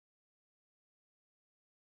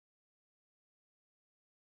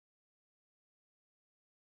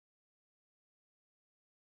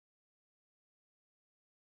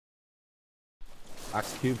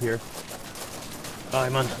Ox Cube here. Hi,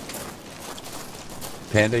 man.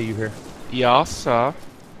 Panda, you here? Yeah, sir.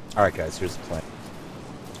 Alright guys, here's the plan.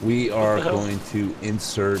 We are going to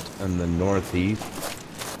insert in the northeast.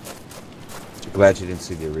 Glad you didn't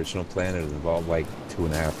see the original plan. It involved like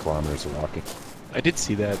 2.5 kilometers of walking. I did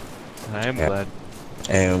see that. I am glad.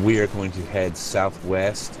 And we are going to head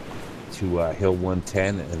southwest to Hill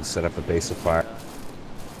 110 and set up a base of fire.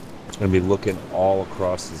 Going to be looking all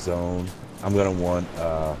across the zone. I'm going to want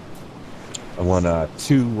I want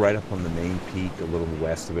 2 right up on the main peak, a little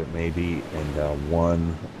west of it maybe, and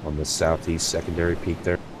 1 on the southeast secondary peak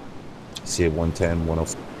there. See at 110,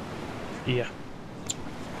 105. Yeah.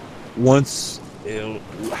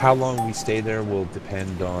 How long we stay there will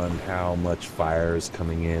depend on how much fire is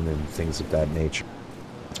coming in and things of that nature.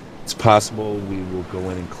 It's possible we will go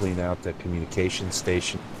in and clean out the communication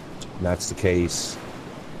station. And that's the case.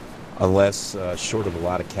 Unless, short of a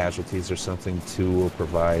lot of casualties or something, 2 will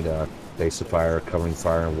provide base of fire, covering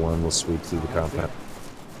fire, and 1 will sweep through the compound.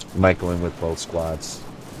 We might go in with both squads.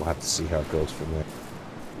 We'll have to see how it goes from there.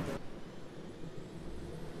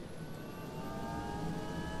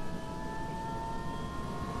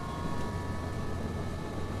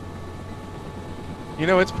 You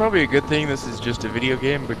know, it's probably a good thing this is just a video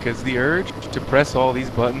game, because the urge to press all these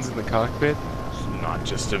buttons in the cockpit... It's not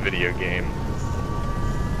just a video game.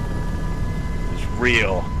 It's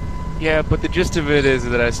real. Yeah, but the gist of it is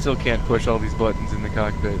that I still can't push all these buttons in the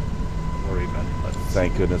cockpit. Don't worry about it.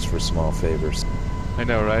 Thank goodness for small favors. I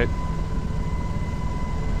know, right?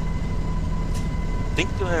 I think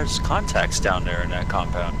there's contacts down there in that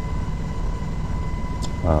compound.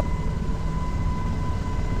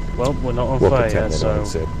 Well, we're not on We'll fire, pretend so...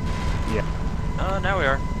 that's it. Yeah. Now we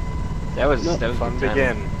are. That was Fun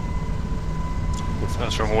begin.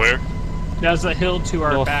 That's from where? That was the hill to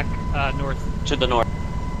our North. back, north. To the north.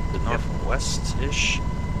 The northwest-ish?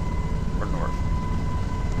 Or north?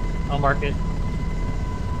 I'll mark it.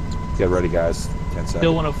 Get ready, guys. 10 seconds.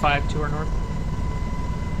 Hill 105 to our north.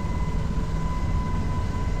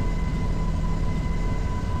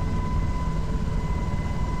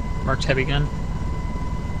 Marked heavy gun.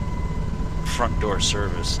 Front door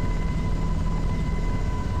service.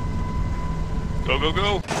 Go, go,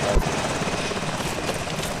 go!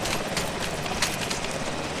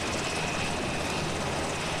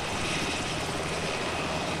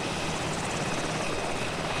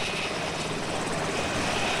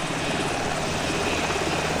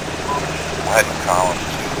 Head in column to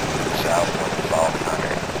south of the Falcon.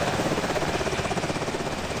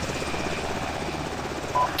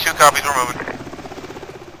 2 copies, we're moving.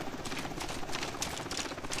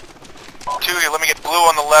 2, let me get blue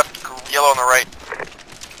on the left, yellow on the right.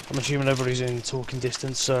 I'm assuming everybody's in talking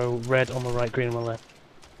distance, so red on the right, green on the left.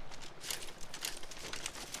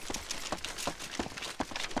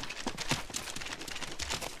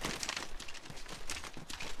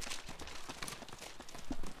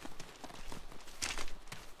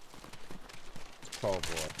 Oh boy.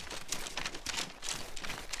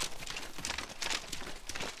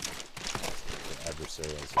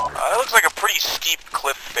 It looks like a pretty steep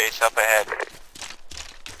cliff face up ahead.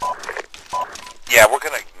 Yeah, we're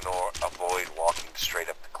gonna avoid walking straight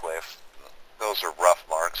up the cliff. Those are rough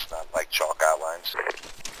marks, not like chalk outlines. I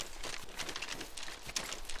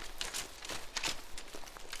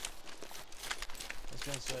was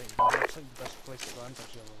going to say, it looks like the best place to land is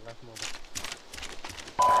actually on the left more.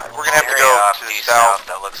 We're gonna have to go to the south.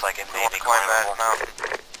 That looks like it may be Climb that mountain.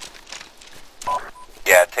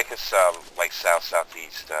 Yeah, take us like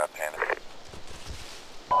south-southeast, Panda.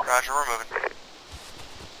 Roger, we're moving.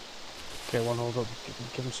 Okay, one hold up,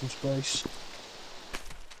 give him some space.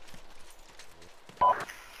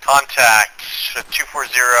 Contact 240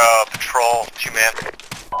 patrol 2-man.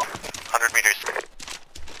 100 meters.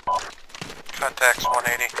 Contacts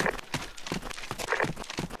 180.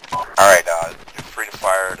 Alright, you're free to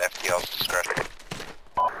fire at FTL's discretion.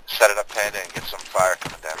 Set it up, Panda, and get some fire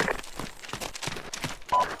coming down.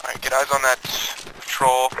 Alright, get eyes on that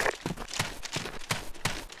patrol.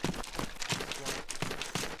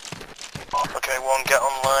 Okay, 1, get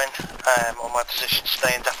online. I'm on my position,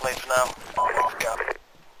 stay indefinitely for now.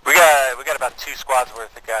 We got about 2 squads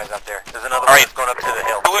worth of guys out there. There's another one that's going up to the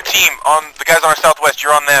hill. Blue team, on the guys on our southwest,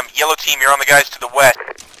 you're on them. Yellow team, you're on the guys to the west.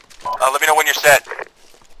 Let me know when you're set.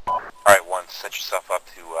 Alright, 1, set yourself up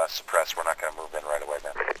to suppress. We're not going to move in right away,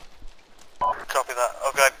 man. Copy that.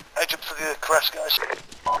 Okay, edge up to the crest, guys.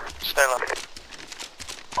 Stay low.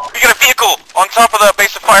 We got a vehicle on top of the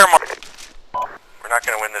base of fire mark. We're not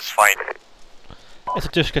going to win this fight. It's a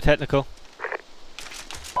Dushka technical.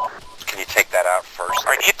 Can you take that out first?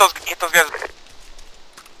 Alright, hit those guys.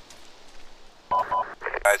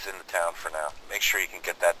 guys in the town for now. Make sure you can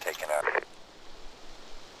get that taken out.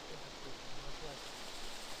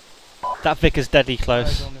 That Vic is deadly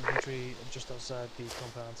close. Guys on infantry just outside the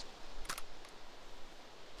compound.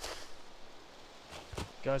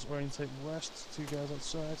 Guys orientate west, 2 guys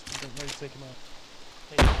outside, we don't really take them out.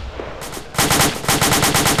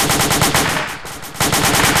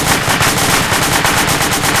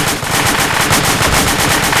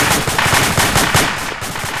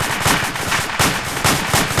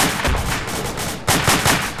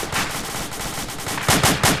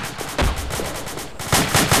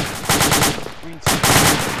 Green team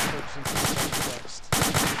focusing to the southwest.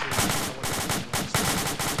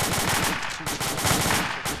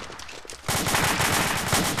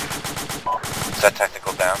 Is that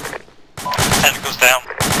technical down? Tentacles down.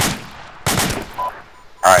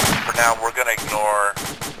 Alright, for now we're gonna ignore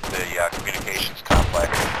the communications complex.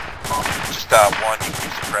 Just one, you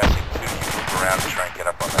keep suppressing, 2, you move around and try and get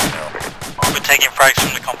up on that hill. We're taking frags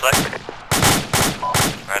from the complex.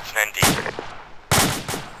 That's an ND.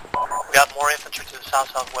 We got more infantry to the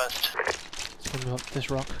south-southwest. Coming up this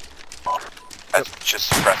rock. That's just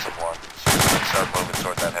suppressive 1. So let's start moving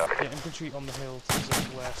toward that hill. Yeah, infantry on the hill to the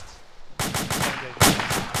southwest.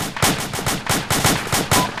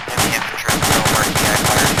 Enemy infantry on the hill marking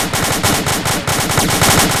Aguirre.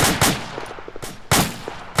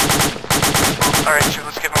 Alright, so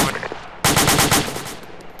let's get moving.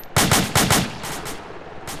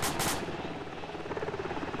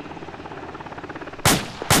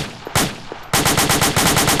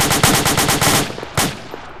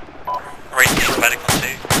 Right, medical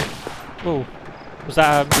too. Oh, was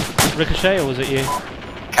that Ricochet or was it you?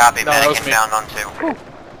 Copy, No, that was medic me. down on 2. We're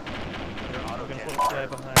gonna put a flare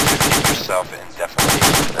behind. Keep yourself in, definitely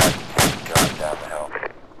that gun down the hill.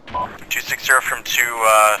 260 from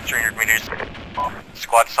 300 meters.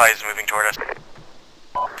 Squad size moving toward us.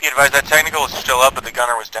 Be advised that technical is still up, but the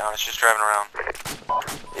gunner was down. It's just driving around.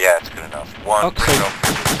 Yeah, it's good enough. 1, Okay. bring it over.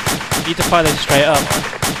 You need to fire those straight up.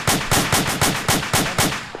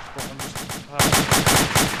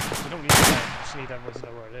 We don't need to know, we just need everyone to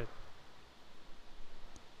know where it is.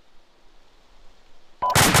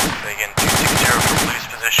 Again, 260 from Blue's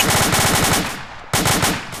position.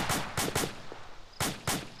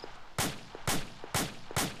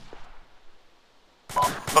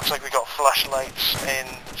 Looks like we got flashlights in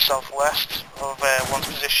southwest of 1's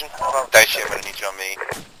position. About Daishi, I'm gonna need you on me.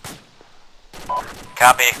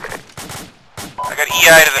 Copy. I got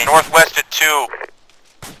EI to the northwest at 2.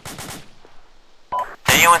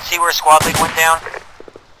 Did anyone see where squad league went down?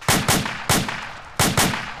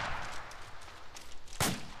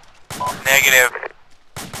 Negative.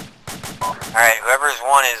 Alright, whoever's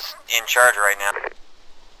 1 is in charge right now.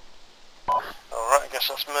 Alright, I guess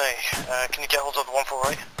that's me. Can you get hold of the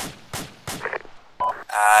 148?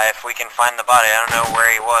 If we can find the body, I don't know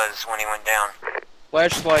where he was when he went down.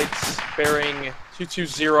 Flashlights bearing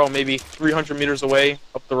 220, maybe 300 meters away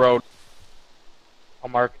up the road. I'll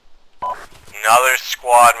mark. Another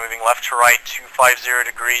squad moving left to right,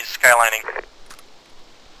 250 degrees, skylining.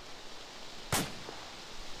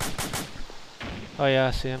 Oh yeah,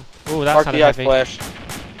 I see him. Oh, that's Mark had a the eye heavy. flash.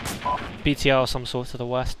 BTR of some sort to the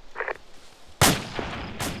west.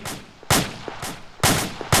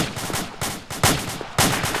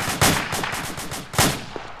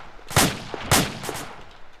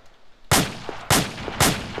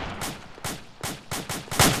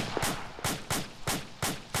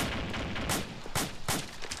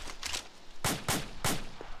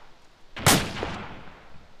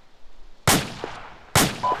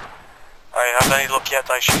 Alright, have any look yet,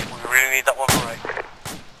 Daishi? We really need that 148.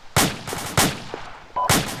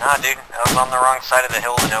 Nah, dude, I was on the wrong side of the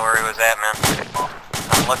hill to know where he was at, man.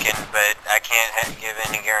 I'm looking, but I can't give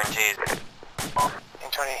any guarantees.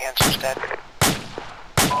 Antonio Hansen's dead.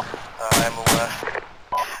 I'm aware.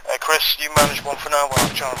 Chris, you manage 1 for now while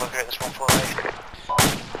I'm trying to locate this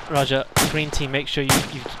 148. Roger. Green team, make sure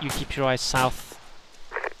you keep your eyes south.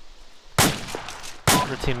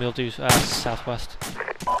 Red team will do southwest.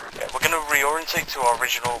 Yeah, we're going to reorientate to our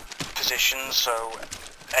original positions, so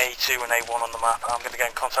A2 and A1 on the map. I'm going to get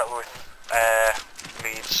in contact with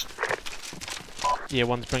leads. Yeah,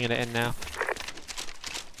 1's bringing it in now.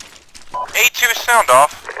 A2 sound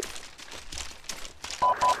off.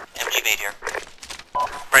 MGB here.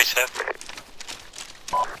 Brace hit.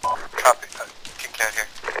 Copy. Kicked out here.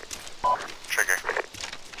 Trigger.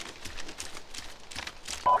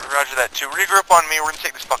 Roger that. 2, regroup on me. We're gonna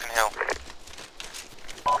take this fucking hill.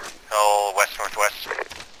 Hill west-northwest.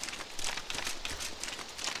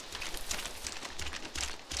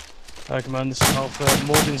 Hi Command, this is Alpha.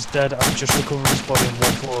 Morgan's dead. I'm just recovering his body on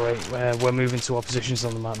 148. We're moving to our positions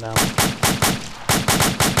on the map now.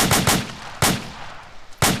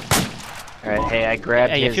 Alright, hey, I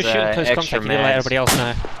grabbed Hey, his if you're shooting close extra contact, you need to let everybody else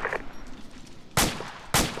know.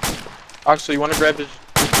 Oxley, you want to grab his...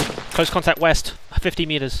 Close contact west, 50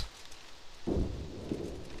 meters.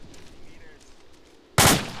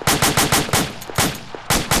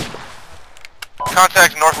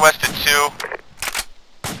 Contact northwest at 2.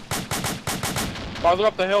 Farther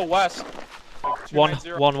up the hill, west. Like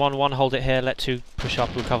 1, hold it here, let 2 push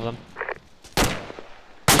up, we'll cover them.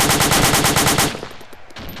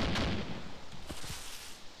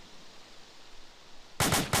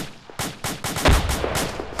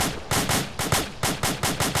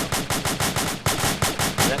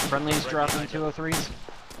 Is that friendlies dropping 203s?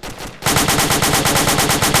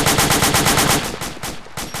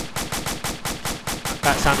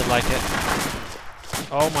 That sounded like it.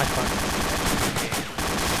 Oh my fuck.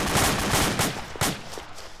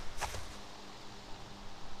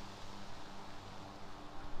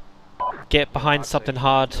 Get behind something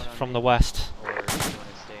hard from the west. Or do you want to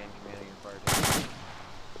stay in command of your party?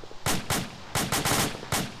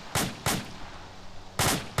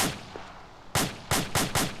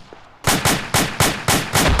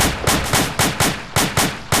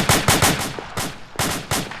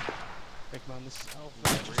 Hey Command, this is Alpha.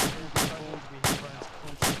 Just informed we have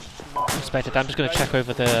contact. Respected, I'm just going to check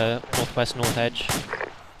over the northwest north edge.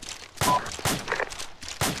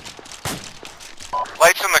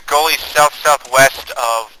 Lights on the gully south-southwest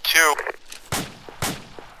of 2.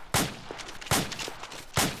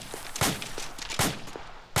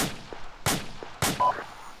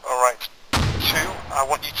 Alright, 2, I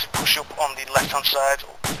want you to push up on the left-hand side.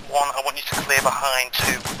 1, I want you to clear behind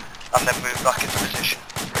 2, and then move back into position.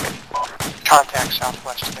 Contact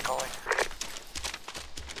southwest of the gully.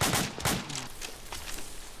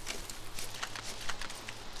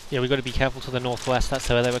 Yeah, we've got to be careful to the northwest, that's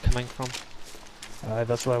where they were coming from.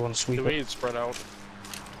 That's why I want to sweep Do we it. need to spread out?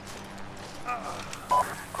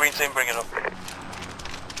 Green team, bring it up.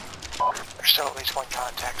 There's still at least one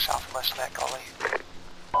contact southwest of that gully.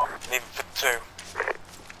 Leave it for 2.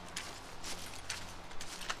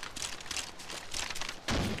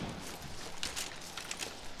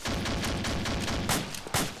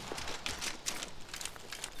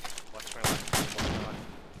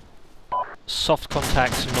 Soft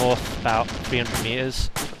contacts north about 300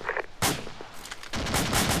 meters.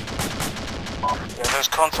 Yeah, there's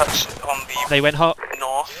contacts on the They went hot.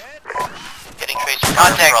 north. Getting trace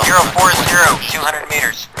contact 040, 200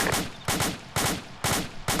 meters.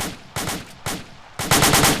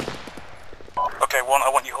 Okay, 1, I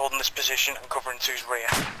want you holding this position and covering 2's rear.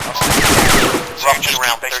 Roughly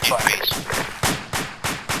around 30 degrees.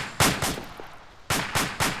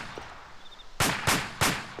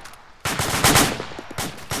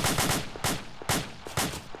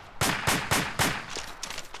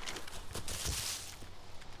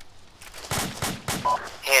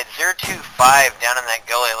 Hey, at 025 down in that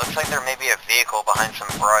gully, it looks like there may be a vehicle behind some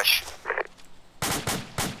brush.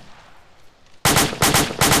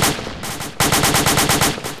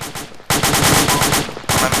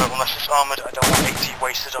 Remember, unless it's armoured, I don't want AT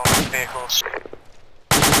wasted on vehicles.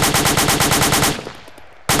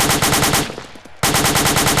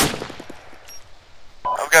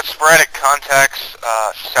 I've got sporadic contacts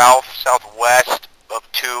southwest of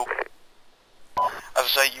 2. As I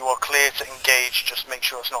say, you are clear to engage, just make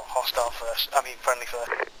sure it's not hostile first. I mean, friendly first.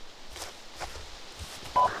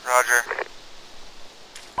 Roger.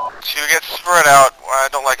 2 gets spread out. I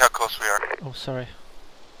don't like how close we are. Oh, sorry.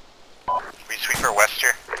 We sweep her west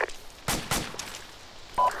here.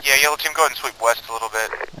 Yeah, yellow team, go ahead and sweep west a little bit.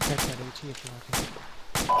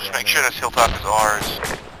 Just make sure this hilltop is ours.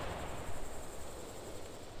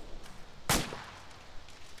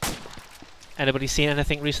 Anybody seen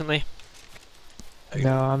anything recently?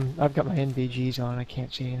 No, I've got my NVGs on. I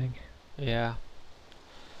can't see anything. Yeah.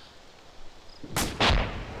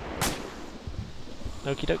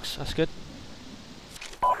 Okie dokes, that's good.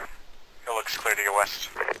 It looks clear to your west.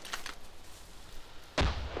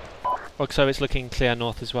 So it's looking clear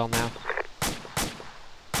north as well now.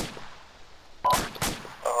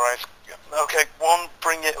 Alright, okay, 1,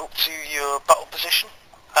 bring it up to your battle position,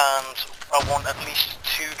 and I want at least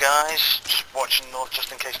 2 guys just watching north just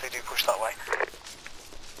in case they do push that way.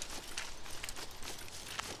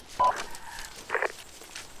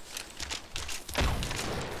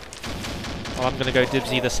 Well, I'm gonna go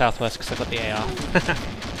dibs either southwest because I've got the AR.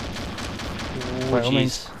 Oh,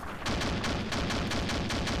 jeez.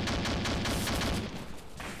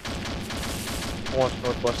 One's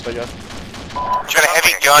northwest, I guess. Got a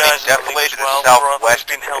heavy gun and definitely to the southwest.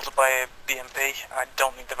 Been held by a BMP. I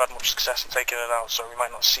don't think they've had much success in taking it out, so we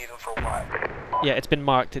might not see them for a while. Yeah, it's been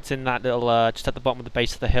marked. It's in that little, just at the bottom of the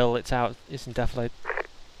base of the hill. It's out. It's in defilade.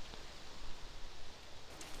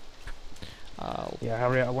 Yeah,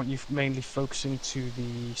 Harry, I want you mainly focusing to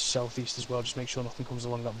the southeast as well. Just make sure nothing comes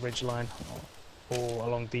along that ridge line or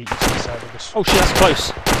along the eastern side of this. Oh shit, that's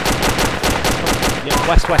close. Oh, yeah,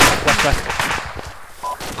 west.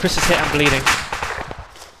 Chris is hit and bleeding.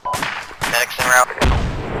 Medics en route.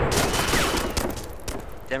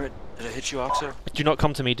 Damn it, did it hit you, Oxo? Do not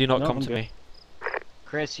come to me. Do not come to me.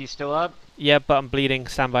 Chris, you still up? Yeah, but I'm bleeding.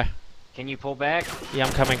 Stand by. Can you pull back? Yeah,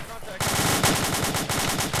 I'm coming.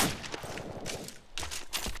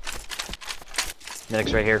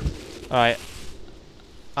 Medic's right here. Alright.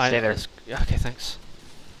 Stay there. Okay, thanks.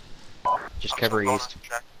 Just cover east.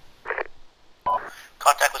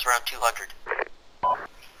 Contact was around 200.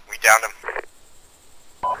 We downed him.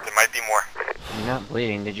 There might be more. You're not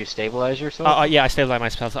bleeding. Did you stabilize yourself? Yeah, I stabilized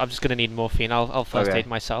myself. I'm just gonna need morphine. I'll first aid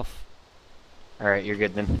myself. Alright, you're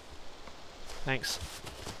good then. Thanks.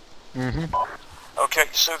 Okay,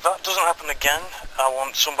 so that doesn't happen again. I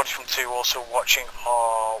want somebody from 2 also watching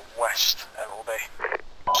our west all day.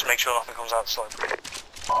 Just make sure nothing comes out slow.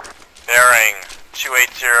 Bearing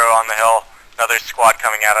 280 on the hill. Another squad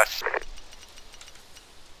coming at us.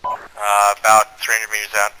 About 300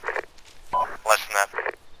 meters out. Less than that.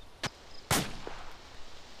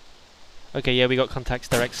 Okay, yeah, we got contacts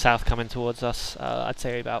direct south coming towards us. I'd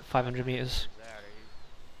say about 500 meters.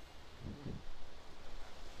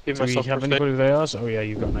 Do we have anybody with ARs? Oh yeah,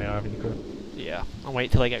 you've got an AR, haven't you? Yeah, I'll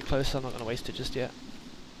wait till they get close. I'm not going to waste it just yet.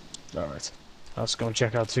 Alright. Let's go and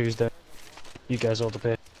check out Tuesday. You guys all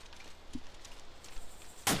depend.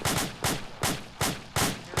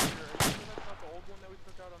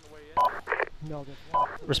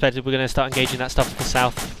 Respected, we're going to start engaging that stuff to the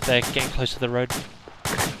south. They're getting close to the road.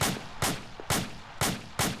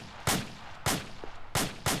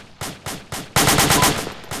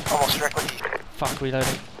 Almost directly. Fuck,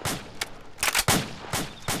 reloading.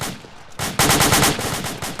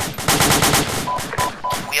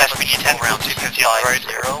 We have a B10 round 250 right.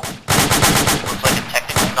 0. Looks like a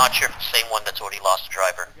technical. Not sure if it's the same one that's already lost a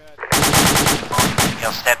driver.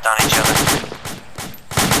 Y'all stepped on each other.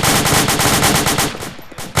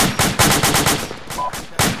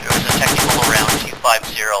 There was a technical around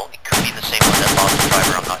 250. It could be the same one that lost the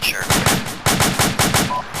driver, I'm not sure.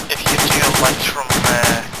 If you can see a light from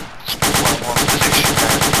one position,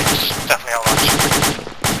 it's definitely a launch.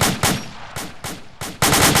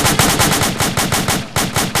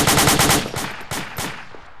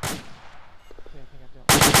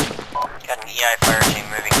 Got an EI fire team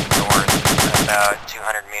moving north about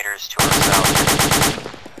 200 meters to our south.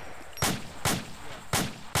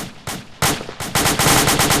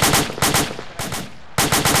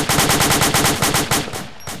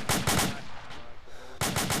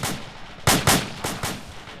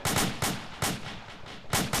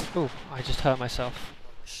 Ooh, I just hurt myself.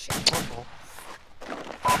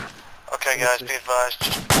 Okay guys, be advised,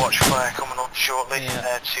 just watch fire coming up shortly to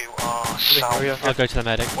our south. I'll go to the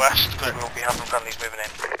medic. West, because we'll be having friendlies moving in.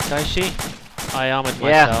 Daishi, I armored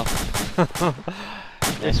myself.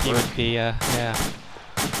 This Nice would be, yeah.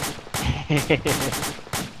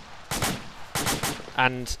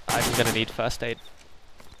 And I'm gonna need first aid.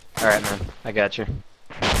 Alright man, I got you.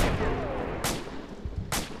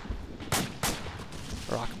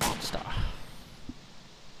 Rock monster.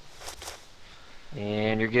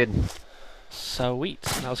 And you're good. Sweet.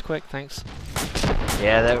 That was quick, thanks.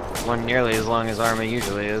 Yeah, that one nearly as long as Arma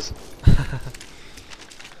usually is.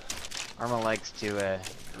 Arma likes to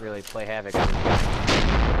really play havoc.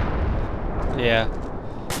 Yeah.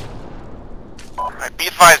 Alright, be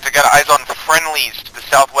advised, I got eyes on friendlies to the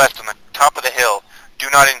southwest on the top of the hill. Do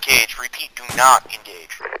not engage. Repeat, do not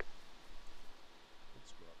engage.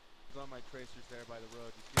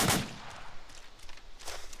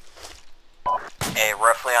 A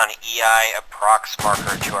roughly on EI approx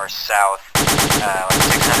marker to our south, like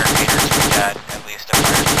 600 meters, we got at least a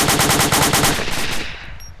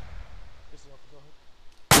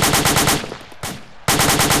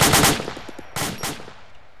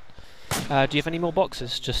fire. Do you have any more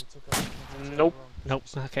boxes? Just... Nope. Nope,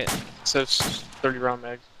 okay. So it's 30 round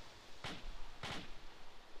mags.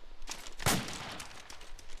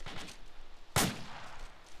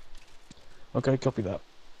 Okay, copy that.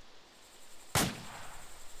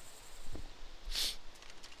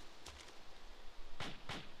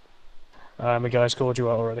 My guys called you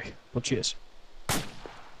out already, but cheers.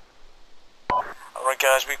 Alright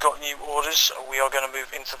guys, we've got new orders. We are going to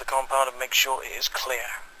move into the compound and make sure it is clear.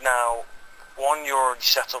 Now, 1, you're already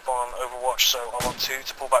set up on Overwatch, so I want 2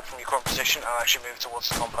 to pull back from your current position and actually move towards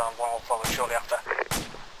the compound. 1 will follow shortly after.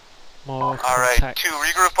 More Alright, contact. 2,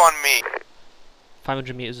 regroup on me.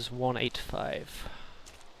 500 meters is 185.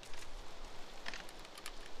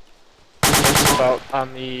 That's about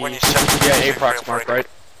on the When you set yeah, Aprox mark, right?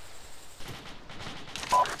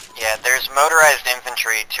 Yeah, there's motorized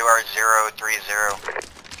infantry to our 030.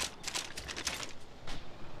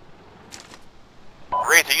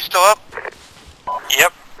 Wraith, are you still up?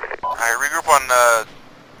 Yep. Alright, regroup on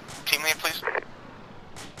team lead, please.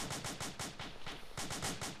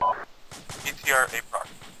 ETR Aprox.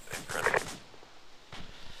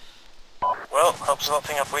 Well, helps that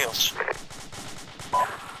thing have wheels.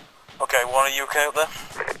 Okay, 1, are you okay up there?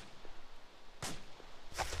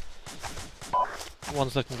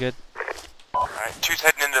 One's looking good. Alright, 2's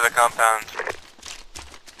heading into the compound.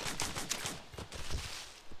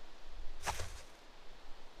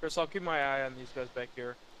 Chris, I'll keep my eye on these guys back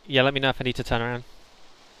here. Yeah, let me know if I need to turn around.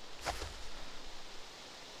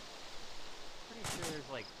 Pretty sure there's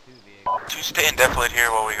like 2 vehicles. 2 stay indefinite here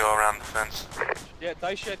while we go around the fence. Yeah,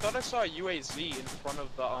 Daishi, I thought I saw a UAZ in front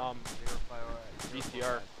of the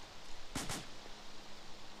BTR.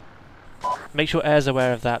 Make sure Air's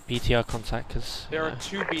aware of that BTR contact, because... There are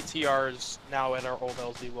 2 BTRs now at our old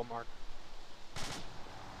LZ will mark.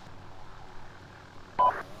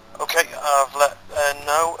 Okay, I've let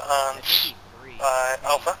know, and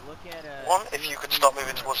Alpha, 1, if you could start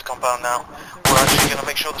moving towards the compound now. We're actually going to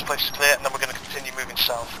make sure this place is clear, and then we're going to continue moving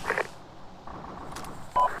south.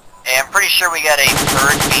 Hey, I'm pretty sure we got a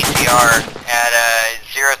third BTR at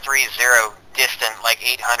 030, distant, like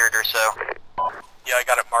 800 or so. Yeah, I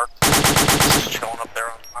got it marked. It's just showing up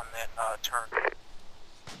there on that turn.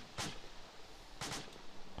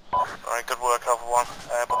 Alright, good work, Alpha 1.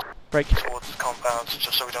 But Break. towards the compound,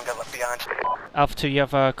 just so we don't get left behind. Alpha 2, you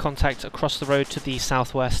have contact across the road to the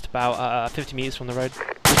southwest, about 50 meters from the road.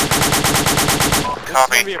 This is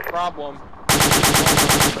gonna be a problem.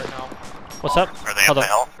 Right now. What's up? Are they Hold up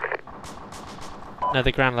on. the hill? No,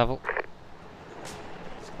 the ground level.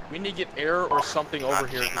 We need to get air or something over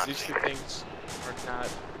here, because not these seen. 2 things are not...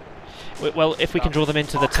 Well, if we can draw them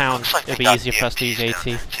into the town, Looks like it'll they be got easier for us to use EMPs AT. down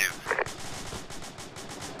there, too.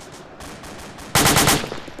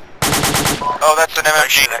 Oh, that's an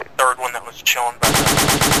Actually, MMG. that third one that was chilling back there.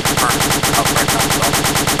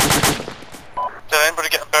 Did anybody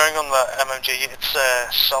get a bearing on the MMG? It's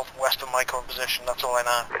southwest of my current position, that's all I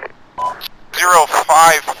know.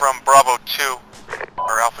 05 from Bravo 2,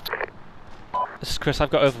 or Alpha 2. This is Chris,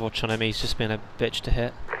 I've got Overwatch on him, he's just been a bitch to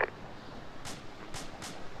hit.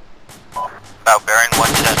 About bearing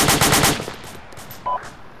 110.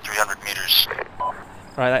 300 meters.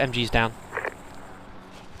 Right, that MG's down.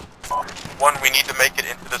 1, we need to make it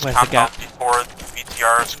into this Where's the compound gap? before the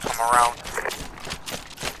BTRs come around.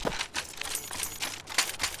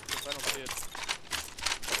 I don't see it.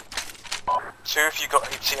 2, if you got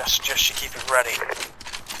AT, I suggest you keep it ready.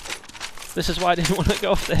 This is why I didn't want to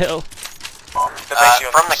go off the hill. From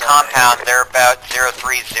the compound, they're about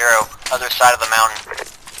 030, other side of the mountain.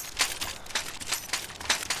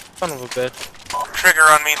 Son of a bitch. Trigger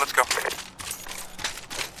on me, let's go.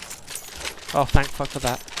 Oh, thank fuck for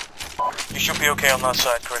that. You should be okay on that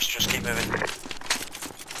side, Chris. Just keep moving.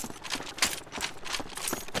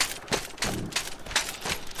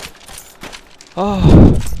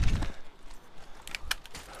 Oh.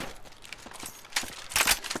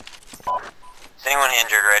 Is anyone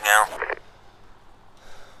injured right now?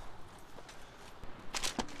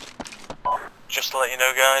 Just to let you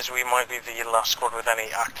know, guys, we might be the last squad with any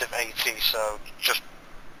active AT, so just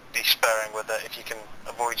be sparing with it. If you can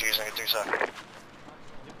avoid using it, do so.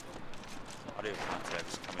 Audio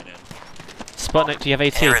contacts coming in. Sputnik, do you have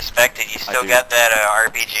AT? Hey, respected, you still got that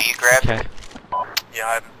RPG you grabbed? Okay. Yeah,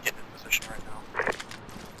 I'm getting in position right now.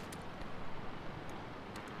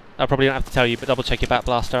 I probably don't have to tell you, but double check your back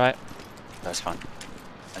blast, alright? That's fine.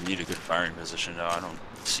 I need a good firing position though, I don't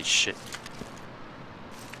see shit.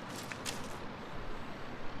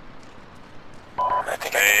 I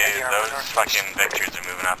think Hey, those fucking Victors are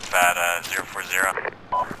moving out the pad, 040.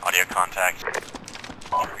 Audio contact.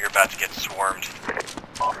 You're about to get swarmed.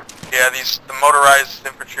 Yeah, the motorized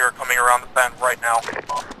infantry are coming around the bend right now.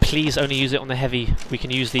 Please only use it on the heavy. We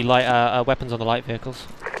can use the light weapons on the light vehicles.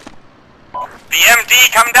 The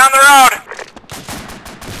MD coming down the road!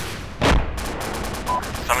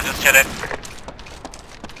 Someone just hit it.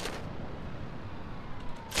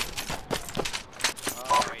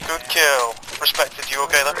 Good kill. Respected, you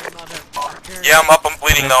okay then? Yeah, I'm up, I'm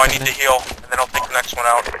bleeding though, I need to heal, and then I'll take the next one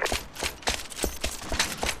out.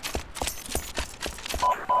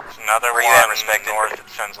 another Where one you at, respected? north, it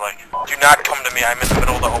sounds like. Do not come to me, I'm in the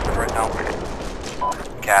middle of the open right now.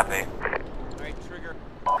 Copy.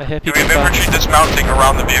 I hear Do people we have infantry dismounting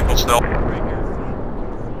around the vehicle still?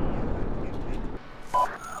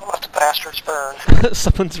 Let the bastards burn.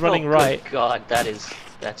 Someone's running Oh, right. good God,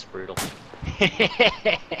 that's brutal.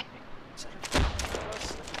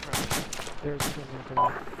 There's someone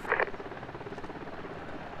coming.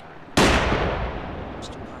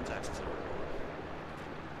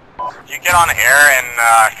 You get on air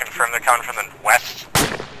and confirm they're coming from the west.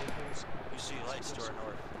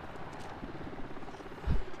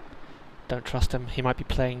 Don't trust him. He might be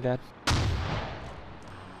playing dead. I'm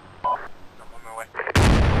on my way.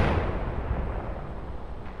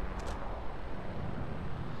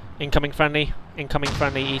 Incoming friendly. Incoming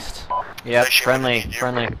friendly east. Yep, friendly.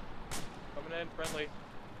 Coming in, friendly.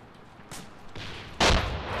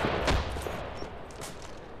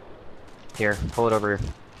 Here, pull it over here.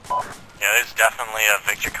 Yeah, there's definitely a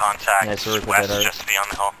Victor contact Nice work with west that, Art. just beyond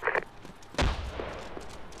the hill.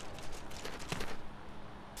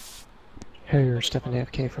 Harrier stepping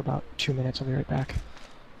AFK for about 2 minutes. I'll be right back.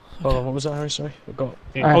 Hold on, what was that, Harry? Sorry, I got.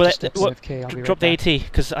 I have to step what- AFK. I'll be right drop the back. AT,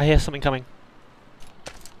 because I hear something coming.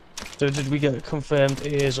 So did we get it confirmed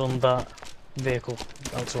it is on that vehicle?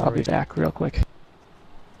 I'll be back real quick.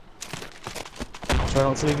 Try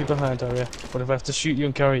not to leave you behind, Harry. But if I have to shoot you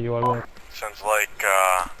and carry you, I will. Sounds like,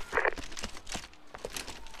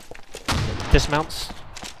 Dismounts.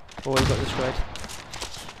 Or he got destroyed.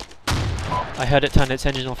 I heard it turn its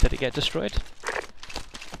engine off. Did it get destroyed?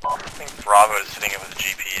 I think Bravo is hitting it with the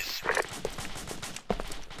GPs.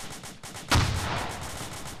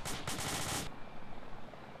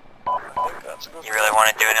 You really want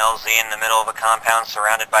to do an LZ in the middle of a compound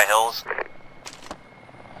surrounded by hills?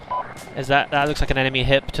 Is that looks like an enemy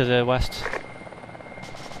hip to the west?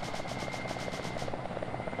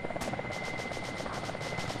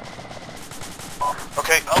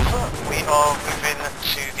 Okay, Alpha, we are moving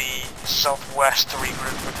to the southwest to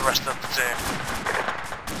regroup with the rest of the platoon.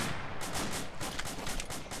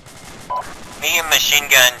 Medium machine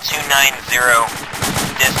gun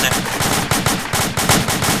 290, distant.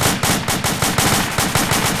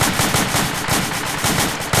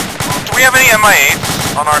 Do we have any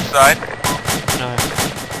MI8s on our side? No.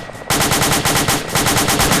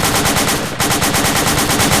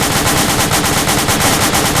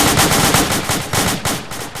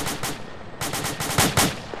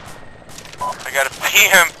 I got a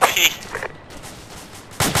PMP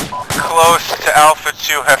close to Alpha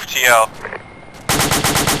 2 FTL.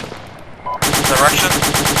 Direction,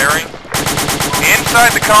 bearing.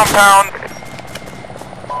 Inside the compound,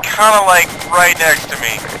 kinda like right next to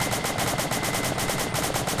me.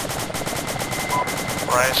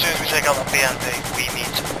 Right, as soon as we take out the BMP, we need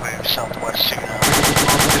to move southwest soon.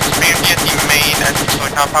 Is BMP at the main entrance to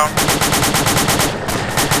the compound?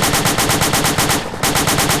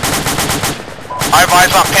 I have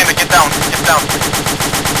eyes on Panda, get down, get down.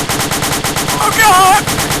 Oh god!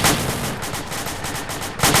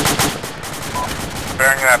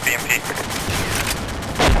 Bearing that BMP.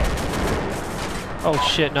 Oh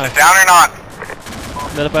shit, no. Is it down or not?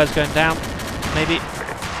 Little bird's going down. Maybe.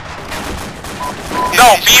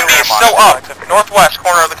 No, BMP is still up. Northwest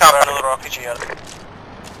corner of the compound. A little RPG at it.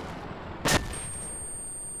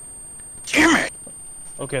 Damn it!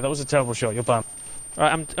 Okay, that was a terrible shot. You're banned.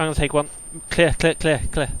 Alright, I'm gonna take one. Clear, clear, clear,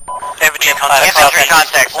 clear. Infantry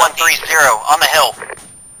contact 130 on the hill.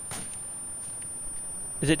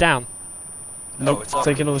 Is it down? Nope,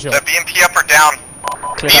 take another The shot. BMP up or down?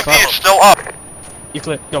 Clear BMP up. is still up. You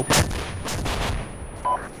clear. Go.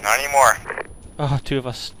 Not anymore. Oh, two of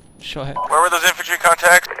us shot hit. Where were those infantry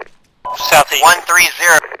contacts? Southeast.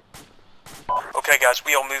 130. Okay guys,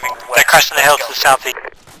 we are moving west. They're cresting the hill to the southeast.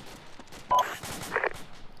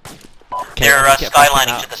 Okay, They're let me get back in skylining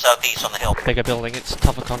that to the southeast on the hill. bigger building. It's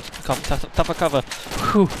tougher tougher cover.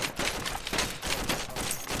 Whew.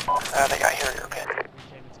 They got here, you're okay.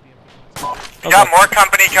 We got more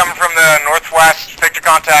company coming from the northwest. Victor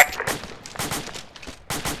contact.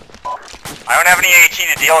 I don't have any AT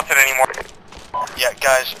to deal with it anymore. Yeah,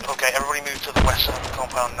 guys, okay, everybody move to the west side of the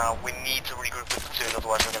compound now. We need to regroup with the platoon,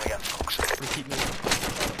 otherwise we're gonna get folks.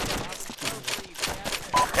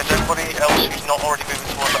 Is everybody else who's not already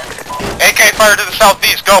moving towards that? AK fire to the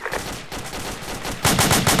southeast, go!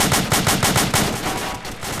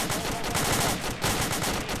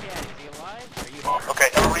 Okay,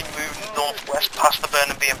 everybody move northwest past the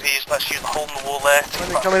burning BMPs. Let's use the hole in the wall there.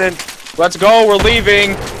 Coming in. Let's go, we're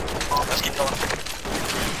leaving. Let's keep going.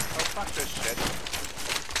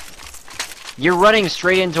 You're running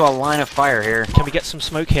straight into a line of fire here. Can we get some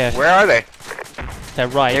smoke here? Where are they? They're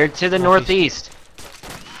right. They're to the northeast.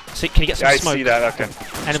 See, can you get some Yeah, I smoke? see that. Okay.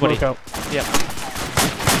 Anybody? Smoke out. Yep.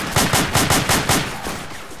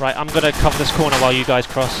 Right, I'm gonna cover this corner while you guys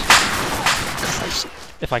cross.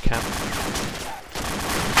 If I can.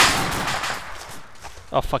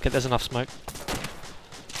 Oh fuck it, there's enough smoke.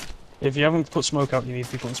 If you haven't put smoke out, you need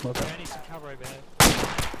to be putting smoke out. I need some cover over here.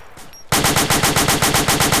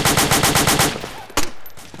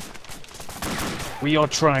 We are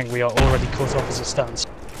trying, we are already cut off as it stands.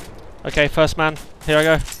 Okay, first man, here I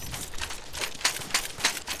go.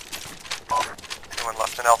 Anyone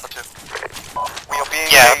left in Alpha 2? We are being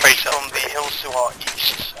engaged from the hills to our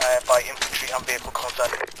east by infantry and vehicle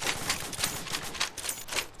contact.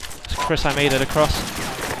 So Chris, I made it across.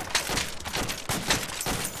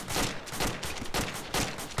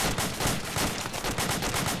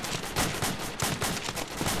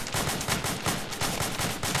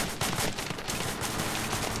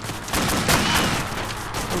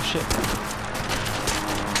 Oh shit.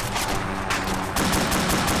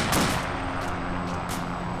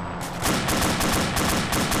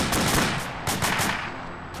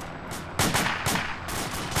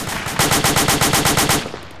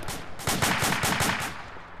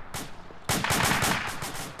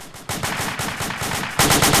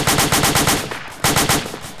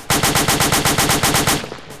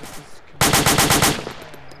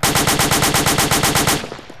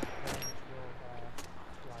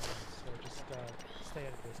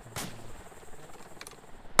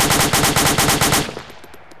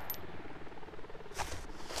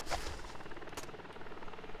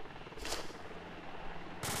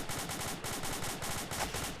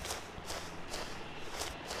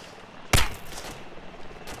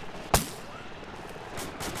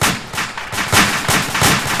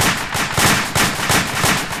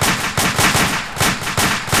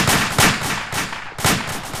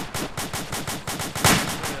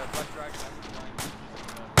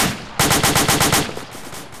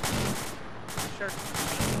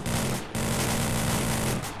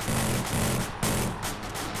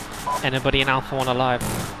 Anybody in Alpha 1 alive?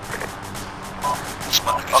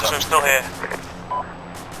 Officer, I'm still here.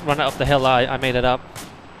 Run it up the hill, I made it up.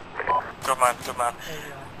 Good man, good man.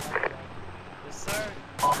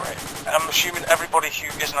 Right. I'm assuming everybody who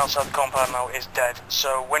isn't outside the compound now is dead,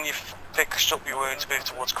 so when you've fixed up your wounds, move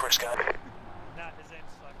towards Chris guy.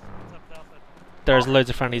 There's loads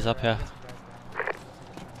of friendlies up here.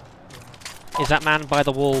 Is that man by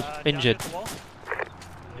the wall injured?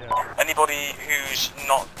 Anybody who's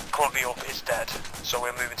not currently up is dead, so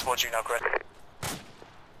we're moving towards you now, Chris.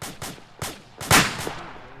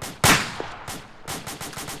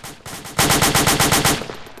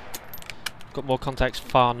 Got more contacts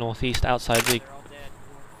far northeast outside the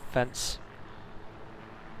fence.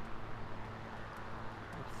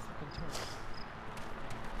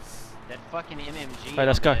 That fucking MMG. Right,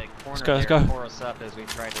 let's go. Let's go, let's go. Tore us up as we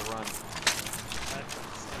tried to run.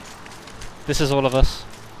 This is all of us.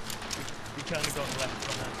 We kind of got left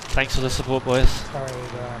on that. Thanks for the support, boys. Bravo and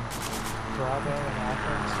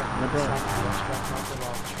Alpha and Southwest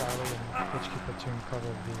while Charlie and HQ platoon cover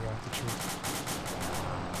the retreat.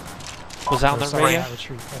 Was that on the radio?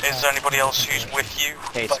 Is there anybody else who's with you?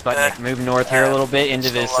 Okay, Sputnik, move north here a little bit into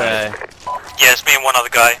this, Yeah, it's me and one other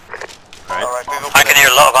guy. Alright, move up. I can hear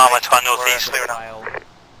a lot of armor to our northeast. Clear now.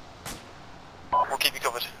 We'll keep you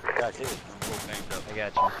covered. I got you.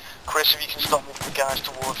 Chris, if you can stop moving the guys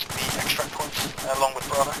towards the extract point, along with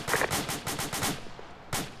Bravo.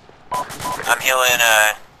 I'm healing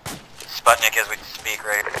Sputnik as we speak,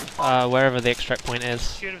 right? Wherever the extract point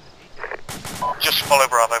is. Just follow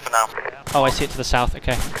Bravo for now. Oh, I see it to the south,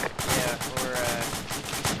 okay. Yeah,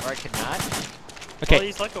 or I could not.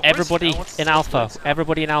 Okay, everybody in Alpha,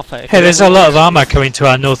 everybody in Alpha. Hey, there's a lot of armor coming to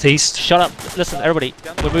our northeast. Shut up, listen, everybody,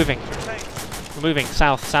 we're moving. We're moving,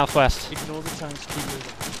 south, southwest. Ignore the tanks, keep moving.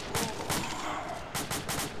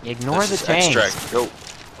 Ignore the tanks. Extract, go.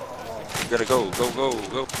 You gotta go, go, go,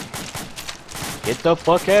 go. Get the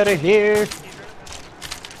fuck out of here.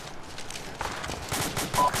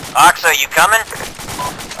 Oxa, you coming?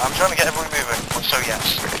 I'm trying to get everyone moving, so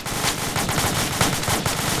yes.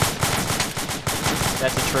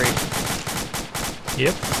 That's a tree.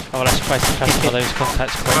 Yep. Oh, let's try to press for those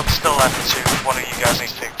contacts quick. I'm still left to one of you guys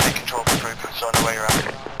needs to take control of the group, so I know where you're at.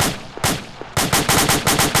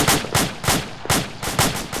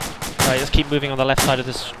 Right, let's keep moving on the left side of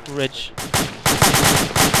this ridge.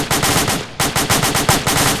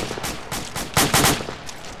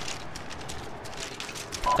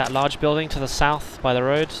 That large building to the south by the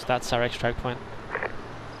road, that's our extract point.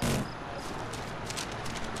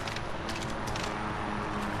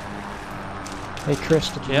 Hey Chris,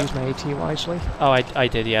 did you Yep. use my AT wisely? Oh, I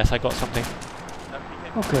did, yes, I got something.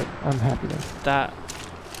 Oh good, I'm happy then. That...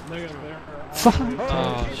 Fuck!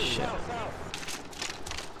 Oh, shit.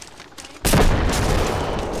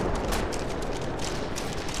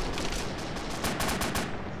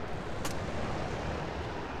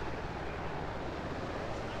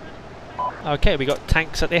 Okay, we got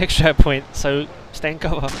tanks at the extract point, so stay in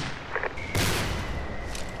cover.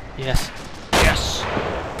 Yes. Yes!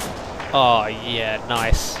 Oh, yeah,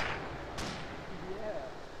 nice.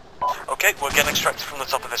 Okay, we're getting extracted from the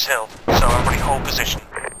top of this hill, so everybody hold position.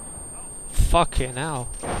 Fucking hell.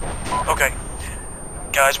 Okay.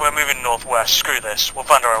 Guys, we're moving northwest. Screw this. We'll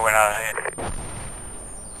find our way out of here.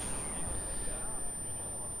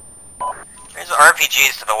 There's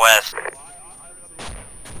RPGs to the west.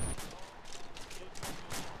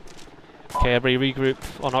 Okay, everybody regroup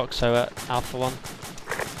on Oxo at Alpha 1.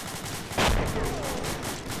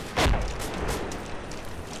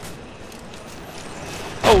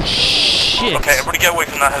 Oh shit! Okay, everybody get away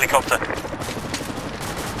from that helicopter.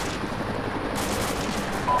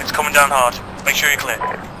 It's coming down hard. Make sure you're clear.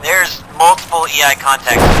 There's multiple EI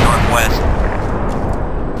contacts to the northwest.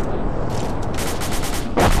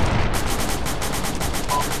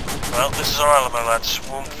 Well, this is our Alamo, lads.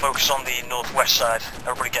 We'll focus on the northwest side.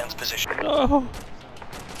 Everybody get into position. No!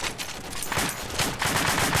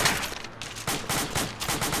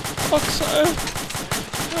 Oxo!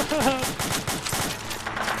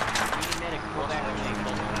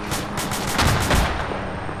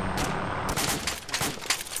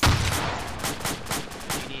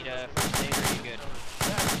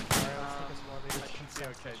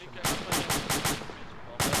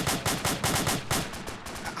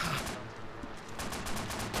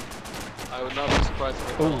 I would not be surprised if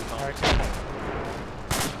they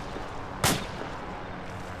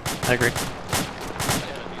I agree.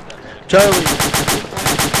 Charlie!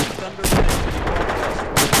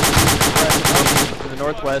 To the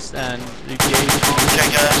northwest and engage. Okay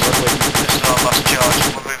guys, this is our last charge.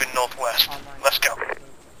 We're moving northwest. Let's go.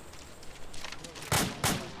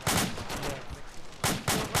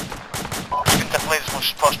 You can deflate as much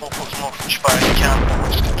as possible, put as much fire as you can, but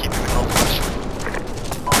we're just going to keep moving northwest.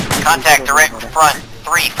 Contact direct front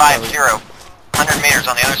 350. 100 meters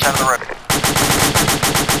on the other side of the road.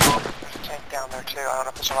 There's a tank down there too. I don't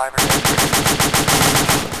know if it's alive or dead.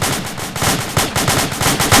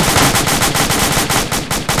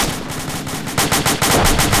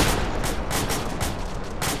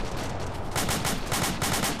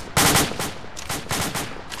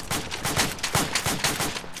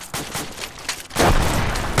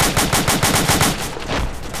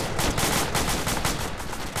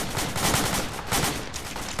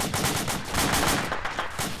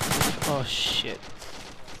 Oh shit.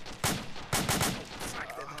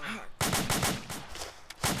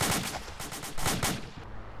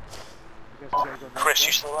 Chris,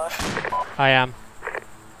 you still alive? I am.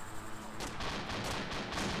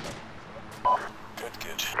 Good,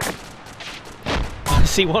 good. I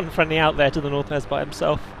see one friendly out there to the northwest by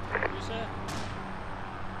himself.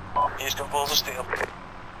 He's got balls of steel.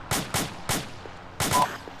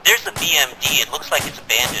 There's the BMD. It looks like it's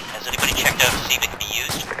abandoned. Has anybody checked out to see if it can be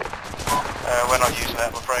used? We're not using that,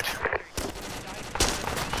 I'm afraid.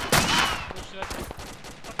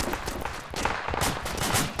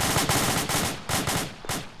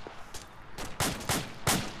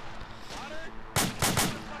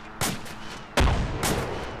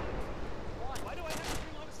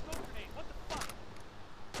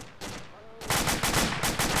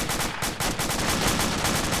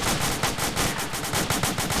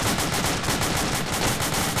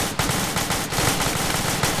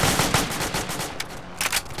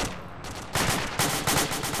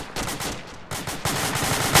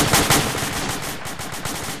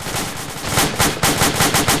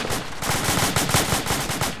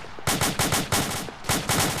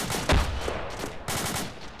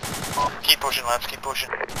 Keep pushing, lads, keep pushing.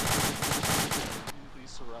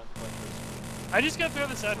 I just got to throw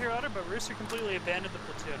this out here, Otter, but Rooster completely abandoned the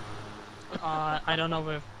platoon. I don't know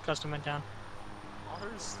if Custom went down.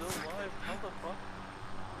 Otter's still alive. How the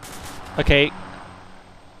fuck? Okay.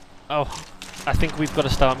 Oh, I think we've got to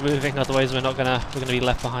start moving, otherwise we're gonna be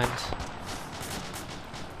left behind.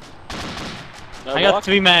 I got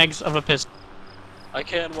 3 mags of a pistol. I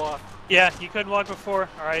can walk. Yeah, you could walk before.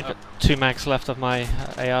 Alright. 2 mags left of my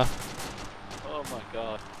AR. Oh my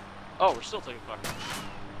god. Oh, we're still taking fire.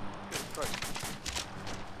 Good Christ.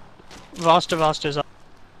 Roster's up.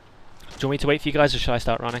 Do you want me to wait for you guys, or should I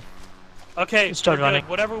start running? Okay, Start we're good. running.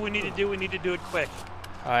 Whatever we need to do it quick.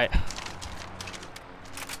 Alright.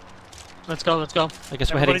 Let's go, let's go. I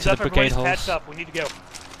guess we're heading to the brigade holes. Patched up. We need to go.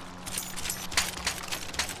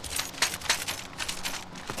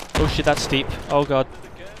 Oh shit, that's steep. Oh god.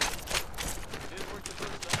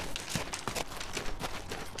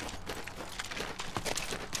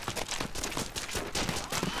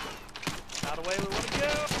 Not away we want to go.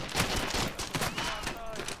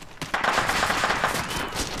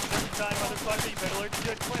 Time, motherfucker. You better learn to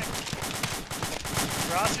do it quick.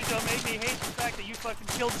 Rossi, don't make me hate the fact that you fucking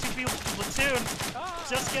killed 2 people with the platoon.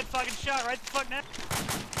 Just get fucking shot right the fuck now.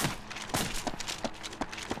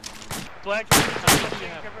 Black.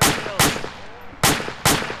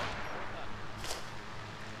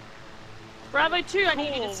 Bravo 2, I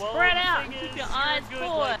need you to spread out and keep your eyes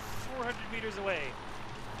forward. Like 400 meters away.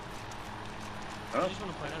 Huh?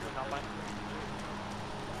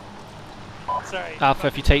 Sorry. Alpha,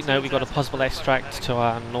 if you take note, we've got a possible extract to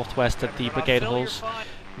our northwest at the brigade halls.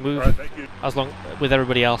 Move as long with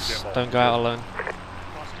everybody else. Don't go out alone.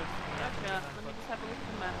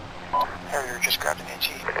 Harrier just grabbed an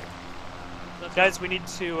HE. Guys, we need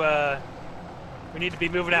to be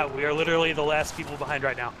moving out. We are literally the last people behind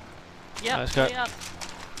right now. Yep, let's go. Yep.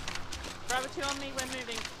 Bravo 2 on me, we're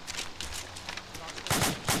moving.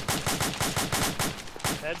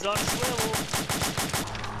 Heads on a swivel.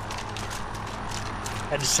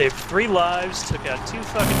 Had to save 3 lives, took out 2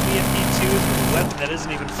 fucking BMP2s with a weapon that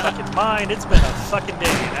isn't even fucking mine. It's been a fucking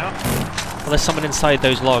day, you know? Well, there's someone inside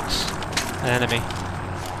those logs. An enemy. Do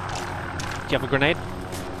you have a grenade?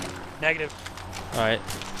 Negative. Alright,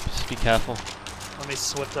 just be careful. Let me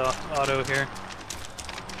switch the auto here.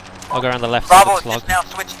 I'll go around the left side Bravo of this log. is now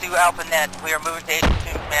switched to Alpha Net. We are moving to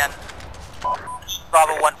H2, man.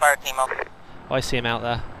 Bravo 1 fire team up. Oh, I see him out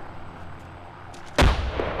there.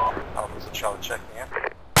 Alpha's a Charlie checking in.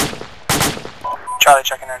 Charlie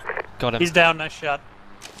checking in. Got him. He's down, nice shot.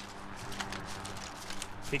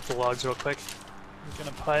 Peek the logs real quick. I'm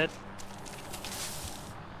gonna pie it.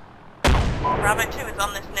 Bravo 2 is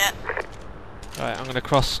on this net. Alright, I'm gonna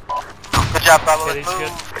cross. Good job, Bravo. Okay, Let's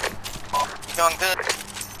move. Doing good.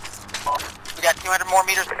 We got 200 more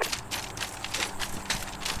meters.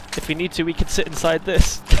 If we need to, we can sit inside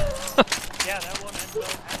this. Yeah, that won't end well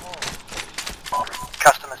at all.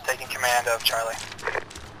 Custom is taking command of Charlie.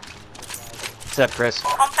 What's up, Chris?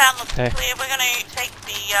 Compound looks Hey. clear. We're going to take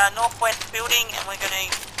the northwest building and we're going to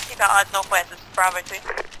keep our eyes northwest. This is Bravo 2.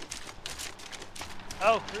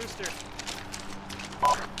 Oh, Rooster.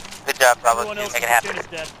 Good job, Bravo. Everyone else Make in it the happen. platoon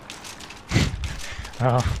is dead.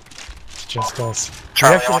 Oh, it's just us.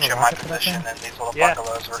 Charlie, We I want actually you in have a my rocket for that position, thing? and these little Yeah,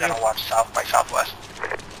 buckalos, we're sure. going to watch south by southwest.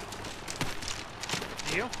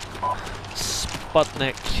 You?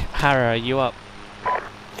 Sputnik, Hara, you up?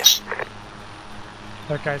 Yes.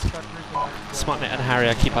 Look, guys, start moving back. Sputnik and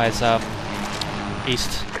Harrier, keep eyes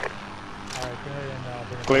east. Alright, go ahead and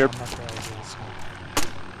bring it Cleared. down. I'm not sure I was able to smoke.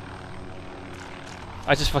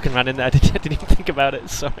 I just fucking ran in there, I didn't even think about it,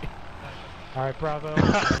 sorry. Alright, Bravo,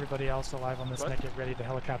 everybody else alive on this net, get ready. The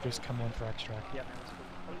helicopters come in for extract. Yep.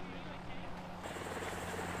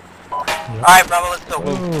 Alright, Bravo, let's go.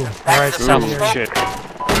 Alright, to the south. here. Shit.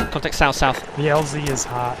 Contact south. The LZ is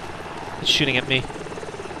hot. It's shooting at me. The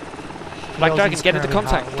Black LZ Dragon, is get into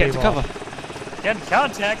currently contact, hot, get into wave cover. off. Get in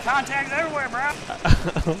contact. Contacts everywhere, bro.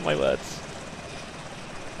 Oh my words.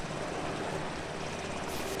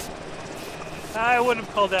 I wouldn't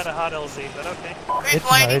have called that a hot LZ, but okay.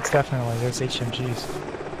 It's definitely, there's HMGs.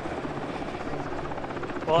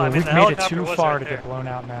 Well, I mean, we've the made it helicopter too was far right to there. get blown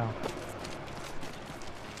out now.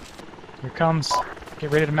 Here it comes.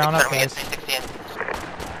 Get ready to mount up, guys. South,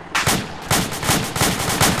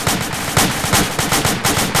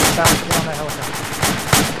 get on that helicopter.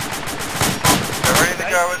 They're ready to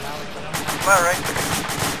go. Alright.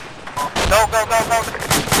 Go, go, go, go.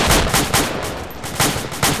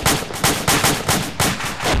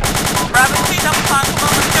 Bravo 2, double time. Come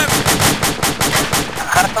on, let's go.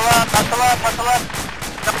 Hustle up, hustle up, hustle up.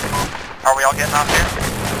 Are we all getting off here?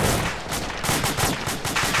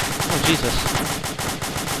 Oh Jesus.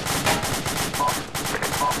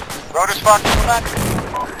 Rotor spot, come back.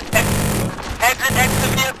 Exit the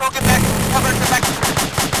vehicle. Get back. Cover, get back.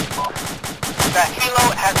 The helo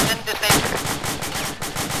has been disabled.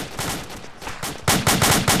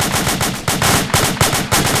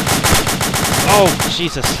 Oh,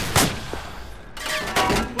 Jesus.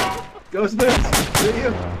 Goes nuts. There you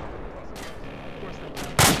go.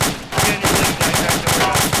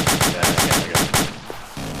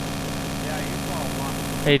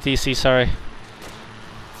 Hey DC, sorry.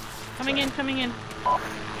 Coming in, coming in.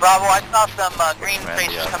 Bravo, I saw some green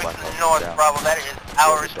faces coming from the north. Bravo, that is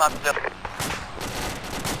our responsibility.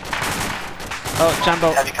 Oh,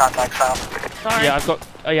 Jambo. Heavy contact south. Sorry. Yeah, I've got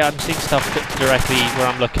Oh yeah, I'm seeing stuff directly where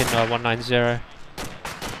I'm looking, 190.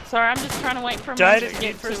 Sorry, I'm just trying to wait for a Died minute to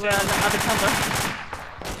again get for to a the second. other cover.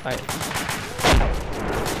 Right.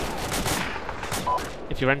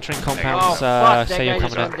 If you're entering Oh, compounds, fuck, say that you're guy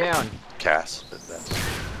just coming in. went down. Cass. But that's...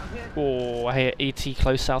 Oh, I hear ET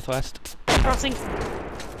close southwest. Crossing. Sorry,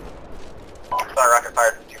 rocket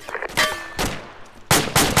fired.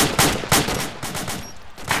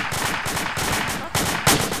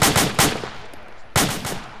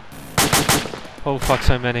 Oh fuck,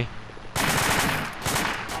 so many.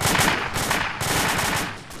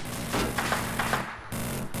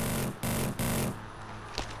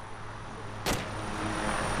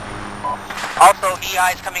 Also,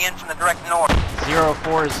 EI is coming in from the direct north.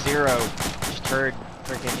 040. Just heard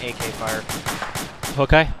freaking AK fire.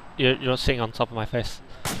 Okay, you're sitting on top of my face.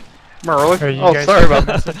 Merle. Are you Oh, guys sorry about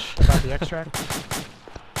got a that. message about the extract?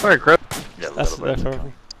 Sorry, Chris. Yeah, a That's little bit.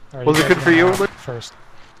 no Or are Was you it guys good for going you? out first?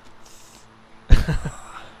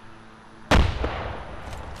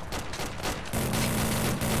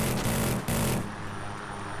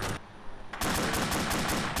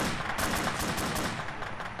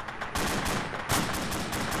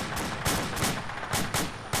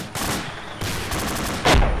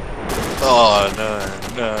 Oh no,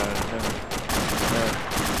 no, no,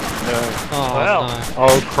 no. Oh Well. no.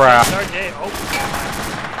 Oh crap. Sorry, Dave. Oh.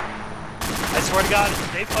 I swear to God,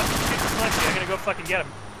 if they fucking shoot the flexi, I'm gonna go fucking get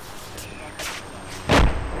him.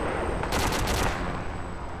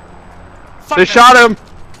 Fuck They that. shot him.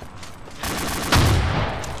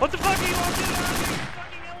 What the fuck are you all doing out here, you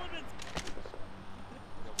fucking elements?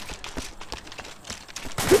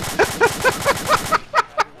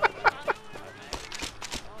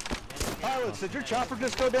 Pilots, did your chopper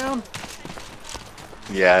just go down?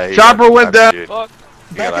 Yeah. he Chopper got went down. RPG'd. Fuck.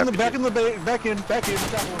 He got RPG'd. Back in, chopper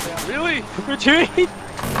went down. Really? Retreat?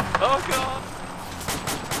 Oh god.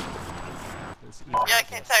 Yeah,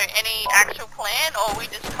 okay, so any actual plan, or are we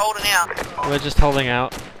just holding out? We're just holding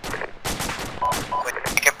out. We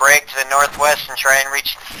take a break to the northwest and try and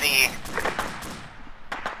reach the sea.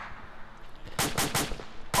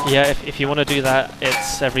 Yeah, if you want to do that,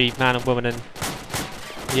 it's every man and woman and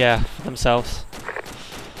yeah, for themselves.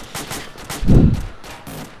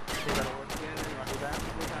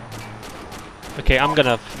 Okay, I'm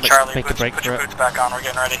gonna Charlie, make a break put for your it. boots back on. We're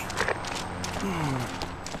getting ready.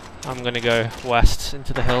 I'm gonna go west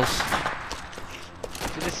into the hills.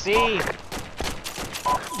 To the sea!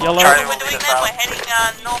 Yellow. Charlie, We're doing that, we're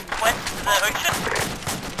heading northwest to the ocean.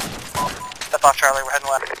 Step off, Charlie, we're heading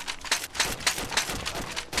left.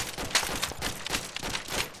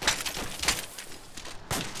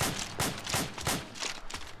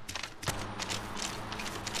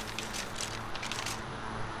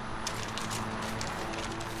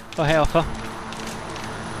 Oh hey Alpha.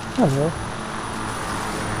 Hello.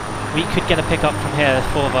 We could get a pickup from here, there's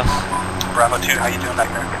 4 of us. Bravo 2, how you doing back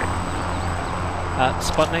there?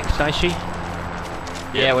 Sputnik, Daishi,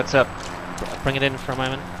 Yeah, what's up? bring it in for a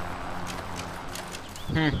moment.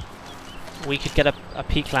 We could get a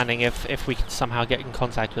peak landing if we could somehow get in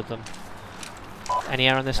contact with them. Any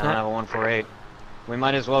air on this I don't net? have a 148. We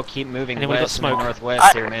might as well keep moving Anyone got west and smoke?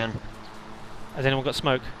 northwest here, man. Has anyone got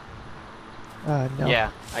smoke? No.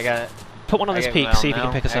 Yeah, I got it. Put one on this peak, see if you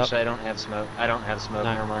can pick us up. Actually, I don't have smoke. I don't have smoke,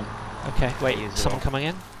 No. never mind. Okay, wait, Use it someone all. coming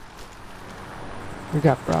in? We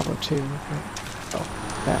got Bravo 2. Oh,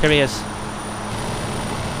 that. Here he is.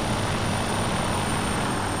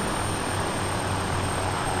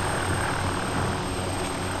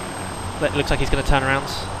 Looks like he's going to turn around.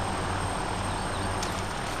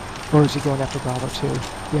 Or is he going after Bravo 2?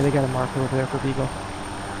 Yeah, they got a marker over there for Beagle.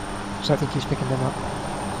 So I think he's picking them up.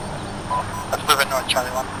 Let's move it north,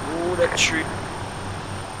 Charlie 1. Ooh, that tree.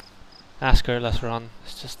 Ask her, let's run.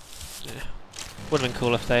 It's just... Yeah. Would have been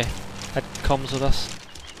cool if they had comms with us.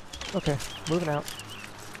 Okay, moving out.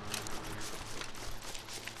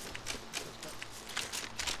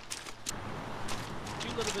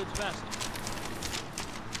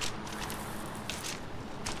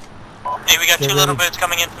 Hey, we got Get 2 little ready. birds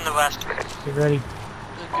coming in from the west. Get ready.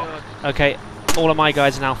 Okay, all of my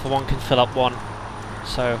guys in Alpha 1 can fill up 1.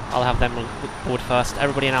 So I'll have them board first.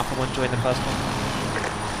 Everybody in Alpha 1 join the first one.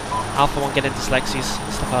 Alpha 1 get into Slexy's.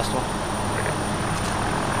 It's the first one.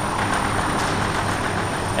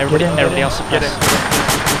 Everybody else suppress.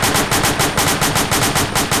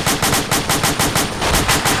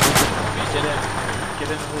 Get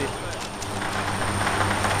in the lead.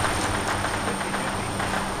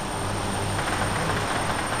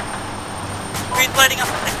 Who's loading up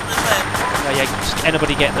next to the bird? Yeah, just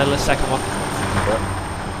anybody get in the second one.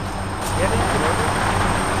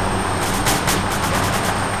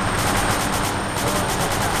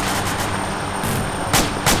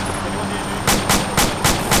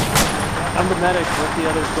 I'm the medic. Let the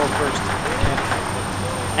others go first.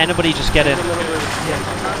 Anybody just get in.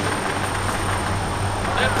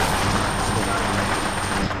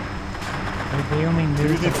 They only knew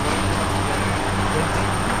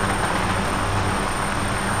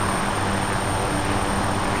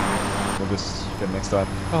We'll just get next time.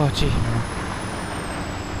 Oh, gee.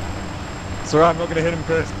 It's alright, I'm not gonna hit him,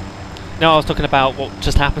 Chris. No, I was talking about what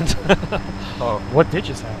just happened. Oh, what did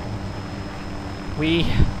just happen? We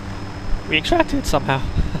extracted somehow.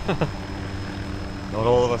 Not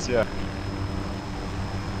all of us, yeah.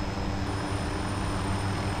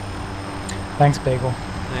 Thanks, Bagel.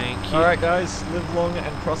 Thank you. Alright guys, live long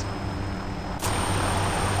and prosper.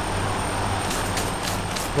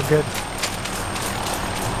 We're good.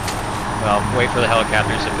 Well, wait for the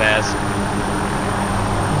helicopters to pass.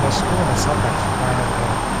 They're screwing us up by flying over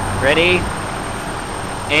there. Ready?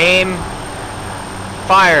 Aim.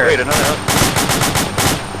 Fire. Wait, another.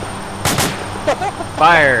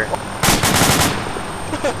 Fire.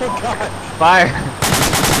 Fire.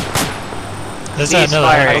 There's another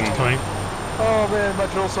firing. helicopter coming. Oh man, my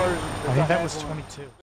drill sergeant. I think that was 22.